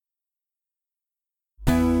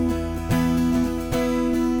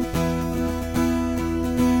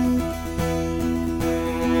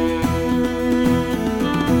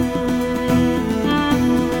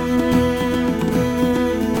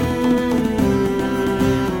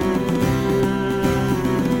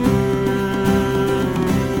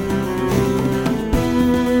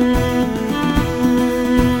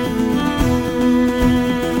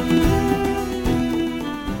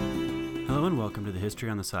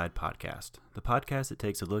Side Podcast, the podcast that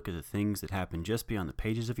takes a look at the things that happen just beyond the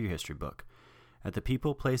pages of your history book, at the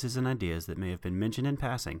people, places, and ideas that may have been mentioned in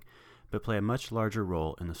passing, but play a much larger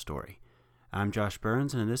role in the story. I'm Josh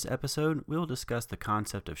Burns, and in this episode, we will discuss the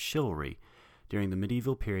concept of chivalry during the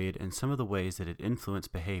medieval period and some of the ways that it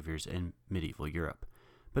influenced behaviors in medieval Europe.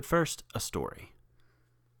 But first, a story.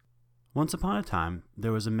 Once upon a time,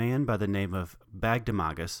 there was a man by the name of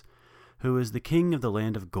Bagdemagus, who was the king of the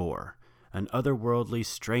land of Gore, an otherworldly,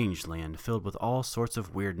 strange land filled with all sorts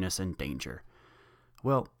of weirdness and danger.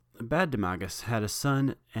 Well, Bagdemagus had a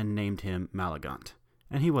son and named him Malagant,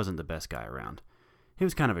 and he wasn't the best guy around. He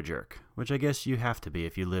was kind of a jerk, which I guess you have to be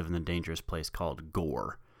if you live in the dangerous place called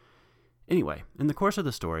Gore. Anyway, in the course of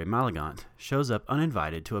the story, Malagant shows up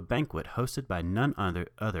uninvited to a banquet hosted by none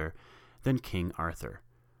other than King Arthur.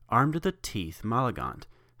 Armed to the teeth, Malagant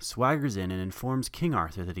swaggers in and informs King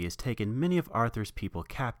Arthur that he has taken many of Arthur's people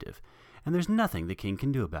captive, and there's nothing the king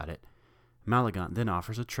can do about it. Malagant then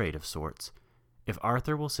offers a trade of sorts. If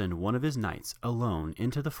Arthur will send one of his knights alone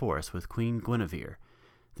into the forest with Queen Guinevere,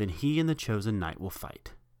 then he and the chosen knight will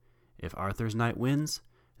fight. If Arthur's knight wins,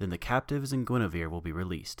 then the captives and Guinevere will be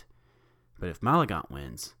released. But if Malagant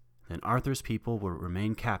wins, then Arthur's people will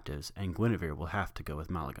remain captives and Guinevere will have to go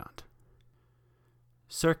with Malagant.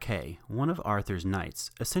 Sir Kay, one of Arthur's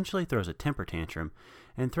knights, essentially throws a temper tantrum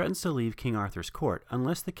and threatens to leave King Arthur's court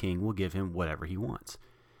unless the king will give him whatever he wants.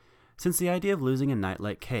 Since the idea of losing a knight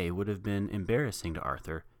like Kay would have been embarrassing to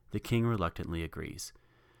Arthur, the king reluctantly agrees.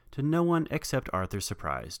 To no one except Arthur's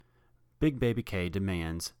surprise, Big Baby Kay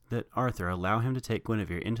demands that Arthur allow him to take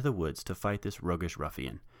Guinevere into the woods to fight this roguish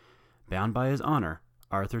ruffian. Bound by his honor,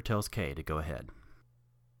 Arthur tells Kay to go ahead.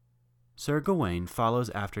 Sir Gawain follows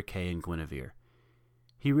after Kay and Guinevere.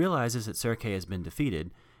 He realizes that Sir Kay has been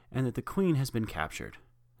defeated and that the queen has been captured.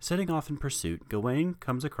 Setting off in pursuit, Gawain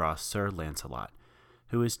comes across Sir Lancelot,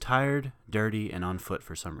 who is tired, dirty, and on foot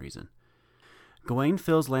for some reason. Gawain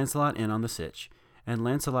fills Lancelot in on the sitch, and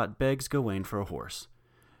Lancelot begs Gawain for a horse.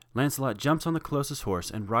 Lancelot jumps on the closest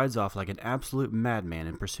horse and rides off like an absolute madman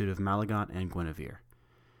in pursuit of Malagant and Guinevere.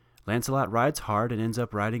 Lancelot rides hard and ends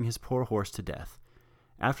up riding his poor horse to death.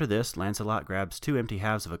 After this, Lancelot grabs 2 empty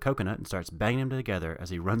halves of a coconut and starts banging them together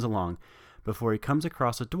as he runs along before he comes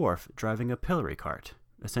across a dwarf driving a pillory cart,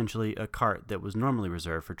 essentially a cart that was normally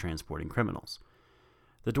reserved for transporting criminals.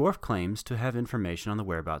 The dwarf claims to have information on the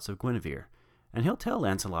whereabouts of Guinevere, and he'll tell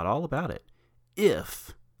Lancelot all about it,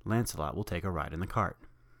 if Lancelot will take a ride in the cart.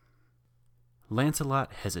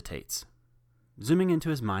 Lancelot hesitates. Zooming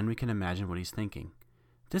into his mind, we can imagine what he's thinking.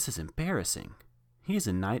 This is embarrassing. He is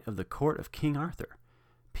a knight of the court of King Arthur.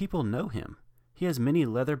 People know him. He has many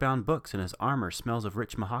leather-bound books and his armor smells of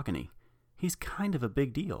rich mahogany. He's kind of a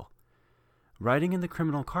big deal. Riding in the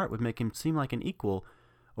criminal cart would make him seem like an equal,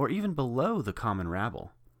 or even below the common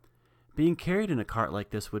rabble. Being carried in a cart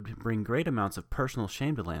like this would bring great amounts of personal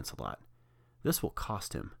shame to Lancelot. This will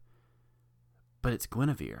cost him. But it's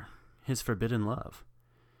Guinevere, his forbidden love.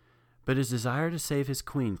 But his desire to save his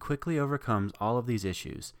queen quickly overcomes all of these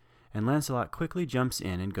issues, and Lancelot quickly jumps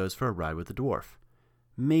in and goes for a ride with the dwarf.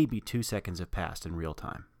 Maybe 2 seconds have passed in real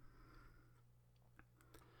time.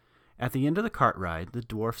 At the end of the cart ride, the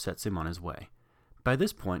dwarf sets him on his way. By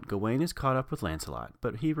this point, Gawain is caught up with Lancelot,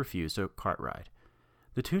 but he refused a cart ride.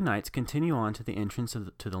 The 2 knights continue on to the entrance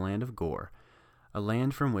to the land of Gore, a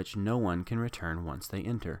land from which no one can return once they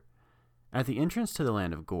enter. At the entrance to the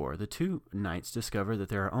land of Gore, the 2 knights discover that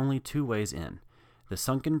there are only 2 ways in, the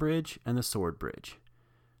Sunken Bridge and the Sword Bridge.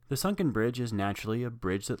 The Sunken Bridge is naturally a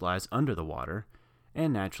bridge that lies under the water,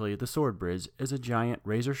 and naturally the Sword Bridge is a giant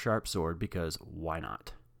razor-sharp sword because why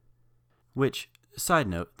not? Which, side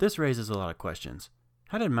note, this raises a lot of questions.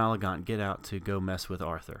 How did Malagant get out to go mess with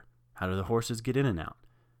Arthur? How do the horses get in and out?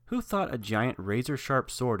 Who thought a giant razor-sharp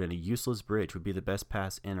sword and a useless bridge would be the best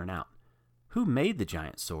pass in and out? Who made the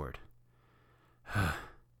giant sword?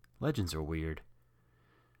 Legends are weird.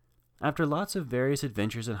 After lots of various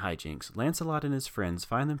adventures and hijinks, Lancelot and his friends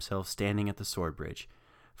find themselves standing at the Sword Bridge,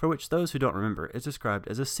 for which those who don't remember is described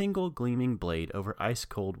as a single gleaming blade over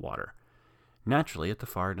ice-cold water. Naturally, at the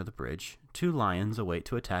far end of the bridge, 2 lions await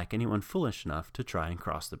to attack anyone foolish enough to try and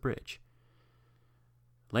cross the bridge.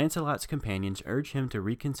 Lancelot's companions urge him to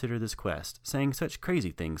reconsider this quest, saying such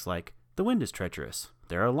crazy things like, "The wind is treacherous.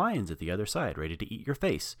 There are lions at the other side ready to eat your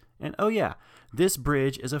face. And oh yeah, this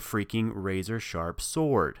bridge is a freaking razor-sharp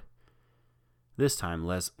sword." This time,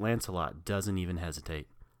 Lancelot doesn't even hesitate.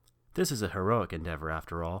 This is a heroic endeavor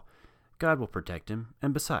after all. God will protect him,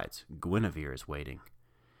 and besides, Guinevere is waiting.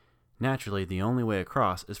 Naturally, the only way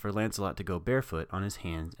across is for Lancelot to go barefoot on his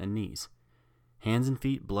hands and knees. Hands and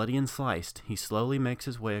feet bloody and sliced, he slowly makes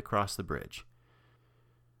his way across the bridge.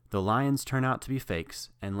 The lions turn out to be fakes,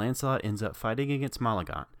 and Lancelot ends up fighting against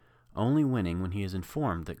Malagot, only winning when he is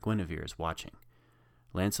informed that Guinevere is watching.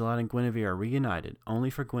 Lancelot and Guinevere are reunited, only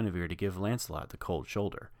for Guinevere to give Lancelot the cold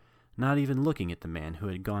shoulder, not even looking at the man who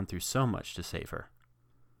had gone through so much to save her.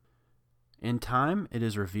 In time, it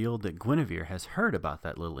is revealed that Guinevere has heard about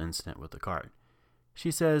that little incident with the cart.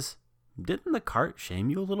 She says, "Didn't the cart shame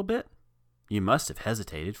you a little bit? You must have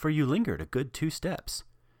hesitated, for you lingered a good 2 steps,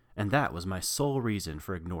 and that was my sole reason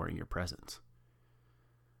for ignoring your presence."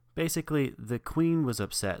 Basically, the queen was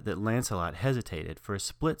upset that Lancelot hesitated for a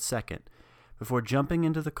split second before jumping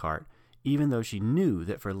into the cart, even though she knew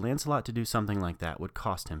that for Lancelot to do something like that would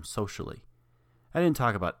cost him socially. I didn't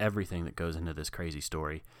talk about everything that goes into this crazy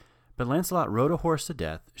story, but Lancelot rode a horse to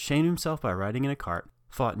death, shamed himself by riding in a cart,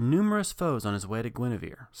 fought numerous foes on his way to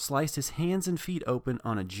Guinevere, sliced his hands and feet open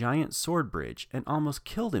on a giant sword bridge, and almost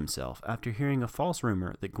killed himself after hearing a false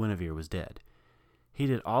rumor that Guinevere was dead. He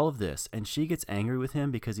did all of this, and she gets angry with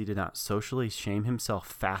him because he did not socially shame himself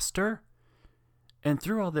faster? And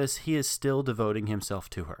through all this, he is still devoting himself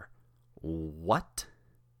to her. What?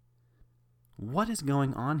 What is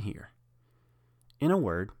going on here? In a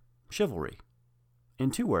word, chivalry.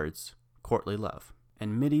 In 2 words, courtly love.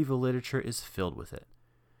 And medieval literature is filled with it.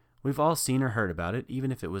 We've all seen or heard about it,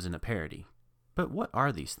 even if it was in a parody. But what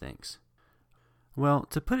are these things? Well,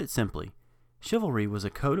 to put it simply, chivalry was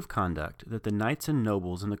a code of conduct that the knights and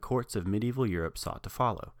nobles in the courts of medieval Europe sought to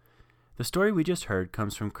follow. The story we just heard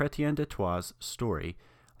comes from Chrétien de Troyes' story,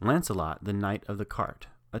 Lancelot, the Knight of the Cart,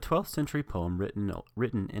 a 12th century poem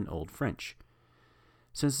written in Old French.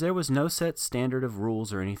 Since there was no set standard of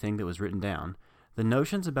rules or anything that was written down, the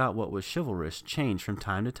notions about what was chivalrous changed from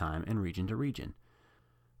time to time and region to region.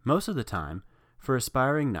 Most of the time, for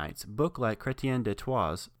aspiring knights, books like Chrétien de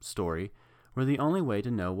Troyes' story were the only way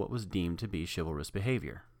to know what was deemed to be chivalrous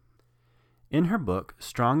behavior. In her book,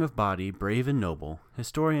 Strong of Body, Brave and Noble,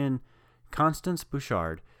 historian Constance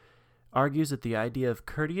Bouchard argues that the idea of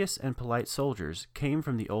courteous and polite soldiers came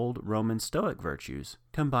from the old Roman Stoic virtues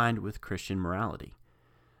combined with Christian morality.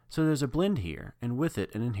 So there's a blend here, and with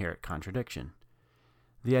it an inherent contradiction.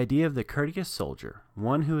 The idea of the courteous soldier,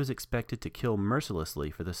 one who is expected to kill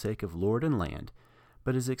mercilessly for the sake of lord and land,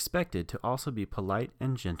 but is expected to also be polite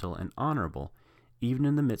and gentle and honorable, even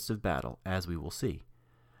in the midst of battle, as we will see.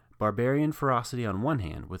 Barbarian ferocity on one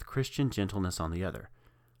hand, with Christian gentleness on the other.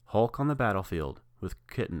 Hulk on the battlefield, with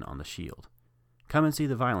kitten on the shield. Come and see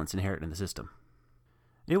the violence inherent in the system.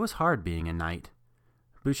 It was hard being a knight.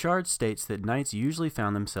 Bouchard states that knights usually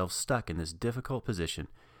found themselves stuck in this difficult position,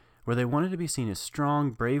 where they wanted to be seen as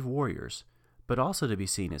strong, brave warriors, but also to be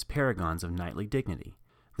seen as paragons of knightly dignity.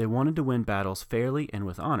 They wanted to win battles fairly and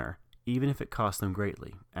with honor, even if it cost them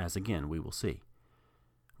greatly, as again we will see.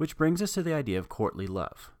 Which brings us to the idea of courtly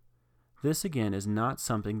love. This again is not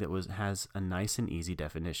something that has a nice and easy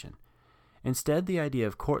definition. Instead, the idea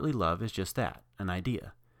of courtly love is just that, an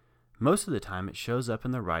idea. Most of the time it shows up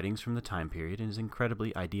in the writings from the time period and is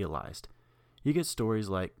incredibly idealized. You get stories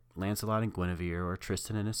like Lancelot and Guinevere or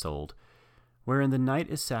Tristan and Isolde, wherein the knight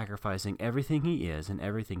is sacrificing everything he is and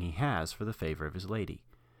everything he has for the favor of his lady.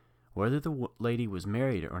 Whether the lady was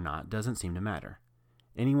married or not doesn't seem to matter.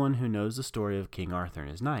 Anyone who knows the story of King Arthur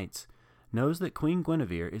and his knights knows that Queen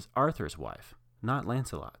Guinevere is Arthur's wife, not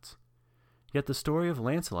Lancelot's. Yet the story of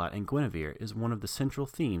Lancelot and Guinevere is one of the central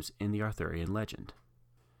themes in the Arthurian legend.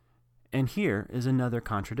 And here is another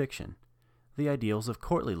contradiction. The ideals of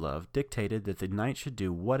courtly love dictated that the knight should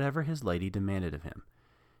do whatever his lady demanded of him.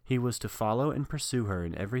 He was to follow and pursue her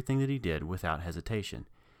in everything that he did without hesitation.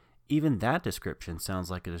 Even that description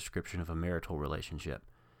sounds like a description of a marital relationship.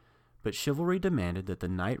 But chivalry demanded that the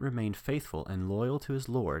knight remain faithful and loyal to his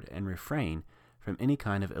lord and refrain from any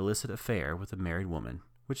kind of illicit affair with a married woman,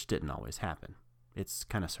 which didn't always happen. It's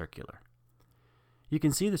kind of circular. You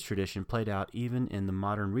can see this tradition played out even in the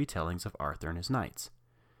modern retellings of Arthur and his knights.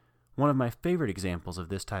 One of my favorite examples of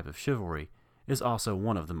this type of chivalry is also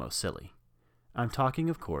one of the most silly. I'm talking,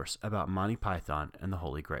 of course, about Monty Python and the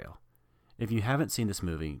Holy Grail. If you haven't seen this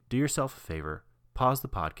movie, do yourself a favor, pause the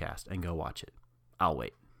podcast, and go watch it. I'll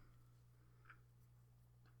wait.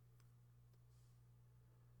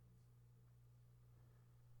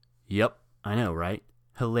 Yep, I know, right?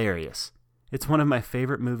 Hilarious. It's one of my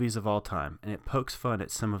favorite movies of all time, and it pokes fun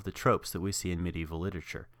at some of the tropes that we see in medieval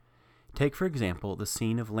literature. Take, for example, the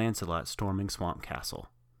scene of Lancelot storming Swamp Castle.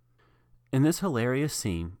 In this hilarious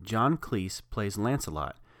scene, John Cleese plays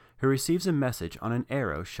Lancelot, who receives a message on an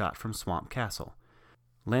arrow shot from Swamp Castle.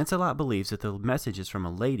 Lancelot believes that the message is from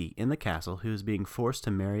a lady in the castle who is being forced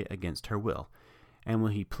to marry against her will, and will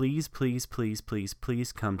he please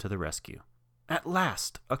come to the rescue. At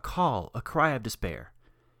last! A call, a cry of despair.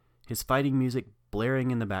 His fighting music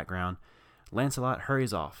blaring in the background, Lancelot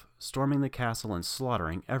hurries off, storming the castle and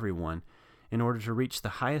slaughtering everyone in order to reach the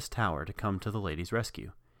highest tower to come to the lady's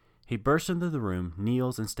rescue. He bursts into the room,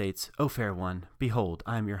 kneels, and states, "O fair one, behold,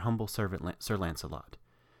 I am your humble servant Sir Lancelot."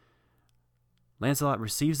 Lancelot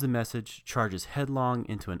receives the message, charges headlong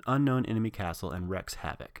into an unknown enemy castle, and wreaks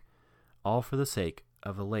havoc, all for the sake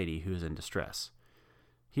of a lady who is in distress.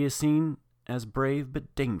 He is seen as brave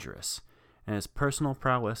but dangerous, and his personal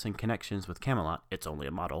prowess and connections with Camelot, it's only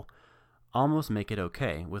a model, almost make it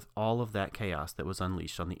okay with all of that chaos that was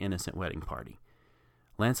unleashed on the innocent wedding party.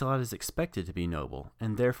 Lancelot is expected to be noble,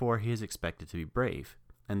 and therefore he is expected to be brave,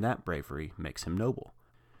 and that bravery makes him noble.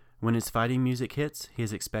 When his fighting music hits, he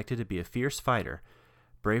is expected to be a fierce fighter,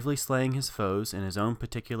 bravely slaying his foes in his own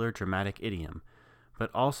particular dramatic idiom,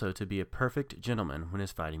 but also to be a perfect gentleman when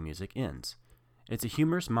his fighting music ends. It's a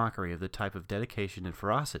humorous mockery of the type of dedication and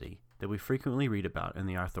ferocity that we frequently read about in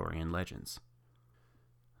the Arthurian legends.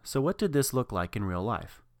 So what did this look like in real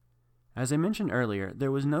life? As I mentioned earlier,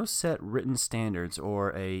 there was no set written standards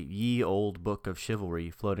or a ye old book of chivalry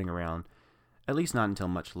floating around, at least not until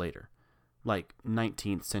much later, like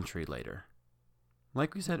 19th century later.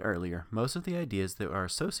 Like we said earlier, most of the ideas that are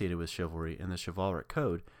associated with chivalry in the chivalric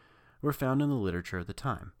code were found in the literature of the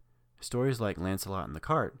time. Stories like Lancelot and the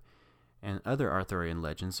Cart and other Arthurian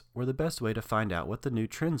legends were the best way to find out what the new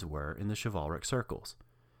trends were in the chivalric circles.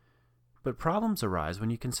 But problems arise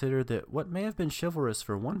when you consider that what may have been chivalrous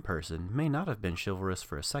for one person may not have been chivalrous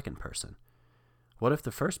for a second person. What if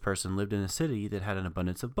the first person lived in a city that had an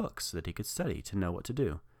abundance of books that he could study to know what to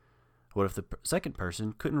do? What if the second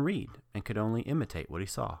person couldn't read and could only imitate what he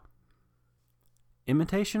saw?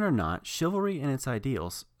 Imitation or not, chivalry and its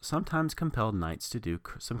ideals sometimes compelled knights to do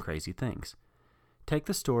some crazy things. Take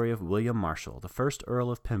the story of William Marshal, the first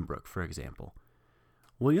Earl of Pembroke, for example.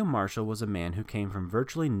 William Marshal was a man who came from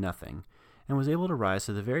virtually nothing and was able to rise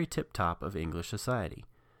to the very tip-top of English society.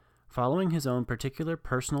 Following his own particular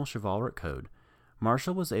personal chivalric code,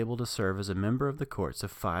 Marshal was able to serve as a member of the courts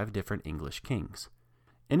of 5 different English kings.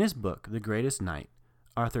 In his book, The Greatest Knight,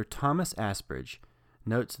 Arthur Thomas Asbridge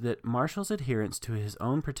notes that Marshal's adherence to his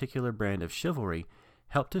own particular brand of chivalry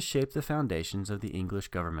helped to shape the foundations of the English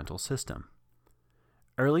governmental system.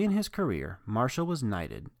 Early in his career, Marshal was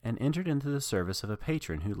knighted and entered into the service of a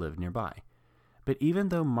patron who lived nearby. But even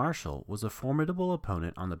though Marshal was a formidable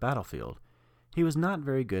opponent on the battlefield, he was not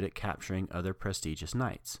very good at capturing other prestigious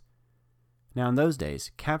knights. Now in those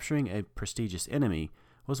days, capturing a prestigious enemy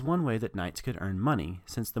was one way that knights could earn money,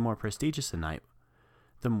 since the more prestigious a knight,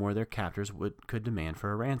 the more their captors could demand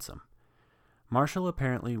for a ransom. Marshal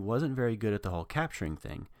apparently wasn't very good at the whole capturing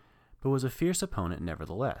thing, but was a fierce opponent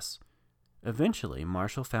nevertheless. Eventually,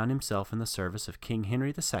 Marshal found himself in the service of King Henry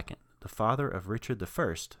II, the father of Richard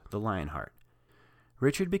I, the Lionheart.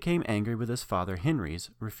 Richard became angry with his father Henry's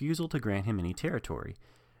refusal to grant him any territory,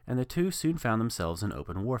 and the two soon found themselves in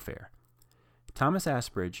open warfare. Thomas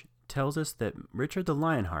Asbridge tells us that Richard the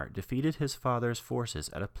Lionheart defeated his father's forces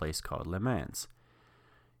at a place called Le Mans.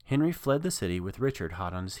 Henry fled the city with Richard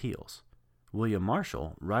hot on his heels. William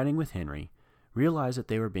Marshal, riding with Henry, realized that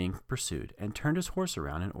they were being pursued and turned his horse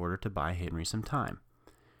around in order to buy Henry some time.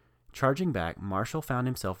 Charging back, Marshal found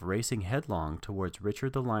himself racing headlong towards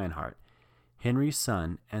Richard the Lionheart, Henry's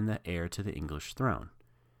son and the heir to the English throne.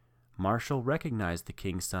 Marshal recognized the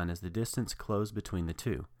king's son as the distance closed between the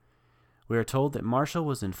two. We are told that Marshal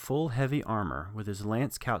was in full heavy armor with his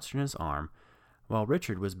lance couched in his arm, while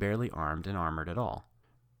Richard was barely armed and armored at all.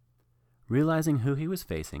 Realizing who he was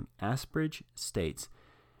facing, Asbridge states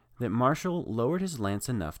that Marshal lowered his lance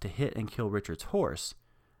enough to hit and kill Richard's horse,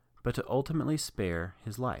 but to ultimately spare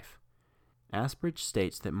his life. Asbridge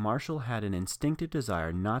states that Marshal had an instinctive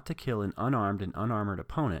desire not to kill an unarmed and unarmored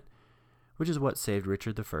opponent, which is what saved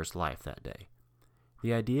Richard I's life that day.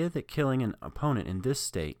 The idea that killing an opponent in this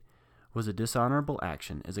state was a dishonorable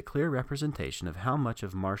action is a clear representation of how much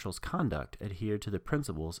of Marshal's conduct adhered to the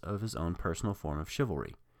principles of his own personal form of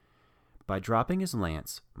chivalry. By dropping his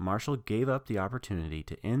lance, Marshal gave up the opportunity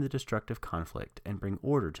to end the destructive conflict and bring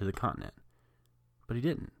order to the continent. But he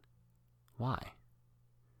didn't. Why?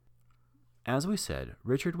 As we said,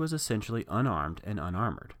 Richard was essentially unarmed and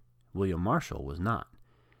unarmored. William Marshal was not.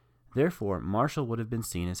 Therefore, Marshal would have been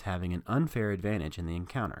seen as having an unfair advantage in the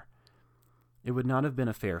encounter. It would not have been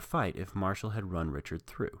a fair fight if Marshal had run Richard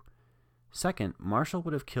through. Second, Marshal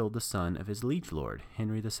would have killed the son of his liege lord,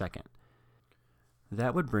 Henry II.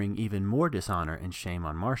 That would bring even more dishonor and shame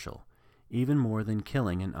on Marshal, even more than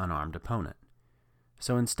killing an unarmed opponent.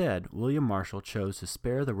 So instead, William Marshal chose to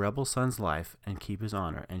spare the rebel son's life and keep his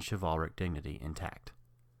honor and chivalric dignity intact.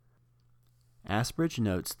 Asbridge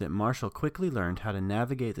notes that Marshall quickly learned how to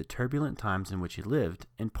navigate the turbulent times in which he lived,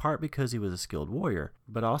 in part because he was a skilled warrior,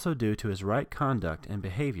 but also due to his right conduct and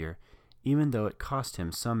behavior, even though it cost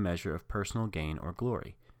him some measure of personal gain or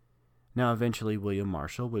glory. Now eventually William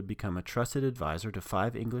Marshall would become a trusted advisor to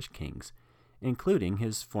 5 English kings, including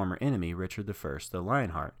his former enemy Richard I the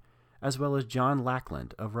Lionheart, as well as John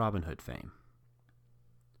Lackland of Robin Hood fame.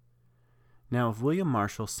 Now, if William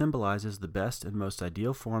Marshall symbolizes the best and most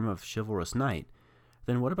ideal form of chivalrous knight,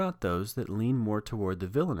 then what about those that lean more toward the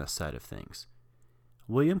villainous side of things?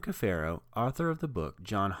 William Cafero, author of the book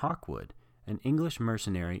John Hawkwood, an English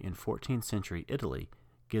mercenary in 14th century Italy,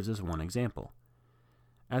 gives us one example.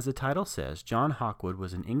 As the title says, John Hawkwood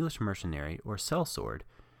was an English mercenary or sellsword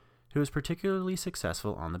who was particularly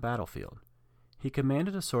successful on the battlefield. He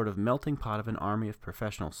commanded a sort of melting pot of an army of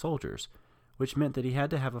professional soldiers, which meant that he had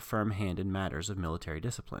to have a firm hand in matters of military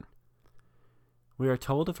discipline. We are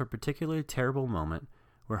told of a particularly terrible moment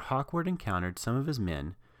where Hawkwood encountered some of his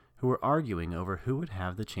men who were arguing over who would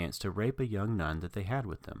have the chance to rape a young nun that they had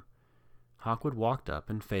with them. Hawkwood walked up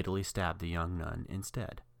and fatally stabbed the young nun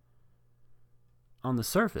instead. On the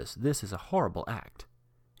surface, this is a horrible act.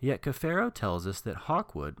 Yet Cafero tells us that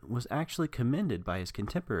Hawkwood was actually commended by his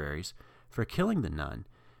contemporaries for killing the nun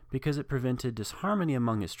because it prevented disharmony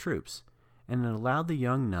among his troops, and it allowed the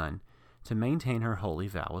young nun to maintain her holy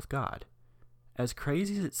vow with God. As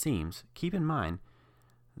crazy as it seems, keep in mind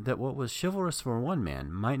that what was chivalrous for one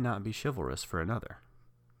man might not be chivalrous for another.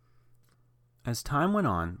 As time went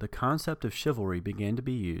on, the concept of chivalry began to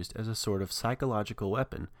be used as a sort of psychological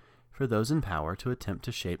weapon for those in power to attempt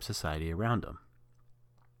to shape society around them.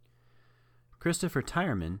 Christopher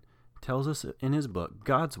Tyerman tells us in his book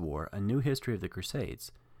God's War, A New History of the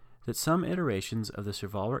Crusades, that some iterations of the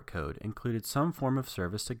chivalric code included some form of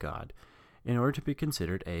service to God in order to be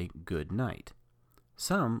considered a good knight.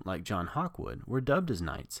 Some, like John Hawkwood, were dubbed as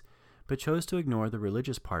knights, but chose to ignore the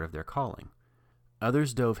religious part of their calling.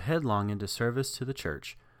 Others dove headlong into service to the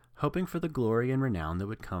church, hoping for the glory and renown that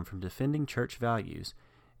would come from defending church values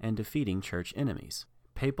and defeating church enemies.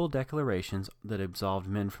 Papal declarations that absolved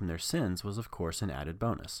men from their sins was of course an added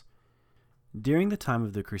bonus. During the time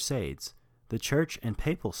of the Crusades, the Church and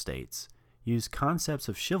Papal States used concepts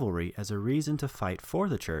of chivalry as a reason to fight for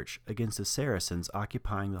the Church against the Saracens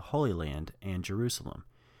occupying the Holy Land and Jerusalem.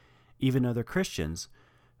 Even other Christians,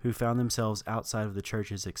 who found themselves outside of the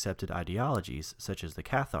Church's accepted ideologies, such as the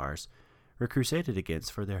Cathars, were crusaded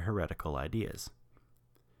against for their heretical ideas.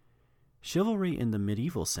 Chivalry in the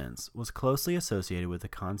medieval sense was closely associated with the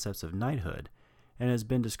concepts of knighthood and has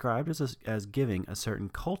been described as giving a certain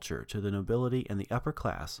culture to the nobility and the upper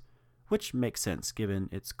class, which makes sense given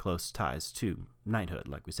its close ties to knighthood,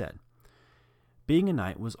 like we said. Being a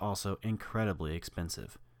knight was also incredibly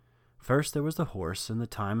expensive. First, there was the horse and the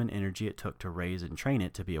time and energy it took to raise and train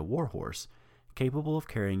it to be a war horse, capable of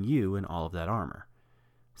carrying you and all of that armor.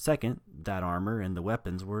 Second, that armor and the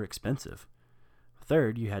weapons were expensive.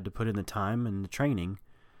 Third, you had to put in the time and the training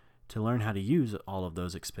to learn how to use all of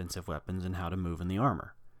those expensive weapons and how to move in the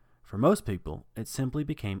armor. For most people, it simply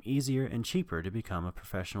became easier and cheaper to become a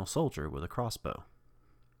professional soldier with a crossbow.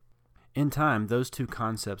 In time, those two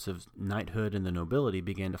concepts of knighthood and the nobility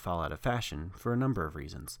began to fall out of fashion for a number of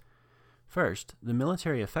reasons. First, the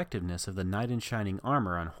military effectiveness of the knight in shining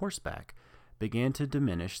armor on horseback began to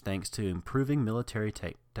diminish thanks to improving military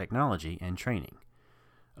technology and training.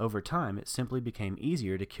 Over time, it simply became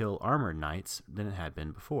easier to kill armored knights than it had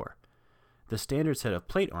been before. The standard set of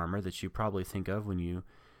plate armor that you probably think of when you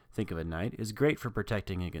think of a knight is great for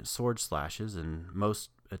protecting against sword slashes and most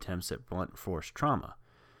attempts at blunt force trauma.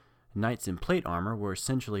 Knights in plate armor were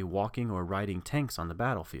essentially walking or riding tanks on the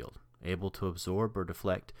battlefield, able to absorb or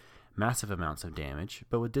deflect massive amounts of damage,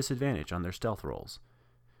 but with disadvantage on their stealth rolls.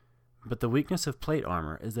 But the weakness of plate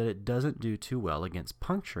armor is that it doesn't do too well against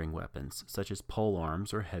puncturing weapons such as pole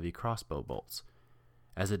arms or heavy crossbow bolts.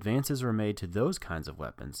 As advances were made to those kinds of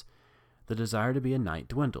weapons, the desire to be a knight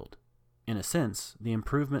dwindled. In a sense, the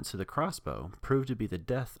improvements to the crossbow proved to be the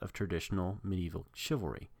death of traditional medieval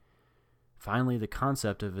chivalry. Finally, the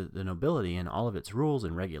concept of the nobility and all of its rules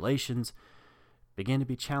and regulations began to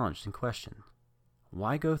be challenged and questioned.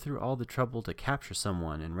 Why go through all the trouble to capture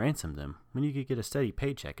someone and ransom them when you could get a steady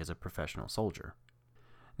paycheck as a professional soldier?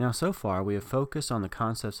 Now, so far, we have focused on the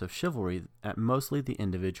concepts of chivalry at mostly the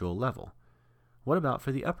individual level. What about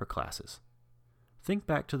for the upper classes? Think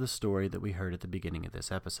back to the story that we heard at the beginning of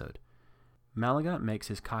this episode. Maelgont makes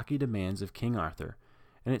his cocky demands of King Arthur,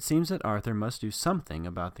 and it seems that Arthur must do something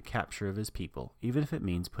about the capture of his people, even if it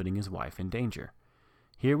means putting his wife in danger.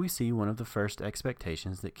 Here we see one of the first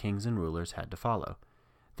expectations that kings and rulers had to follow.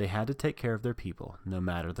 They had to take care of their people, no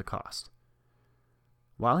matter the cost.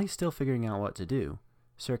 While he's still figuring out what to do,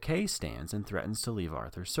 Sir Kay stands and threatens to leave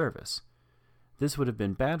Arthur's service. This would have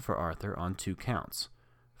been bad for Arthur on 2 counts.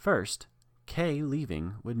 First, Kay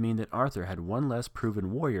leaving would mean that Arthur had one less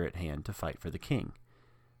proven warrior at hand to fight for the king.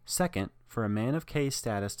 Second, for a man of Kay's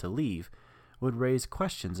status to leave would raise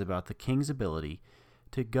questions about the king's ability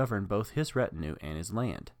to govern both his retinue and his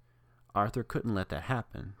land. Arthur couldn't let that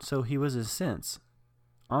happen, so he was in a sense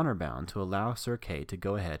honor-bound to allow Sir Kay to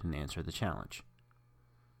go ahead and answer the challenge.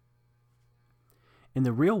 In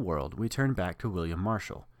the real world, we turn back to William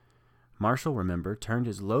Marshal. Marshal, remember, turned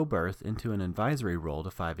his low birth into an advisory role to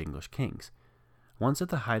 5 English kings. Once at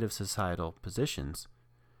the height of societal positions,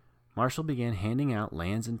 Marshal began handing out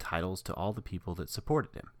lands and titles to all the people that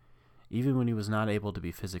supported him. Even when he was not able to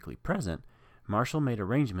be physically present, Marshal made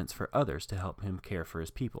arrangements for others to help him care for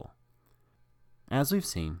his people. As we've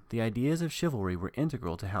seen, the ideas of chivalry were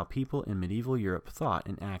integral to how people in medieval Europe thought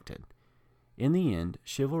and acted. In the end,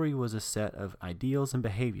 chivalry was a set of ideals and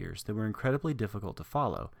behaviors that were incredibly difficult to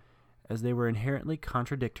follow, as they were inherently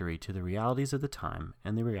contradictory to the realities of the time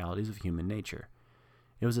and the realities of human nature.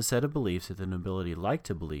 It was a set of beliefs that the nobility liked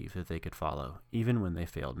to believe that they could follow, even when they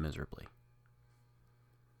failed miserably.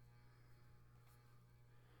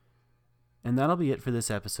 And that'll be it for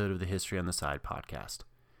this episode of the History on the Side podcast.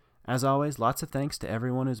 As always, lots of thanks to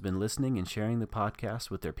everyone who's been listening and sharing the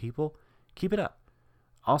podcast with their people. Keep it up.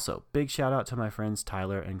 Also, big shout out to my friends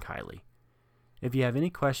Tyler and Kylie. If you have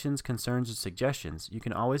any questions, concerns, or suggestions, you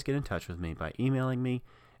can always get in touch with me by emailing me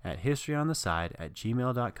at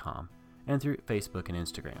historyontheside@gmail.com and through Facebook and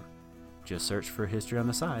Instagram. Just search for History on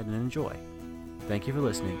the Side and enjoy. Thank you for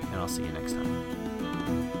listening, and I'll see you next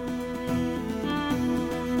time.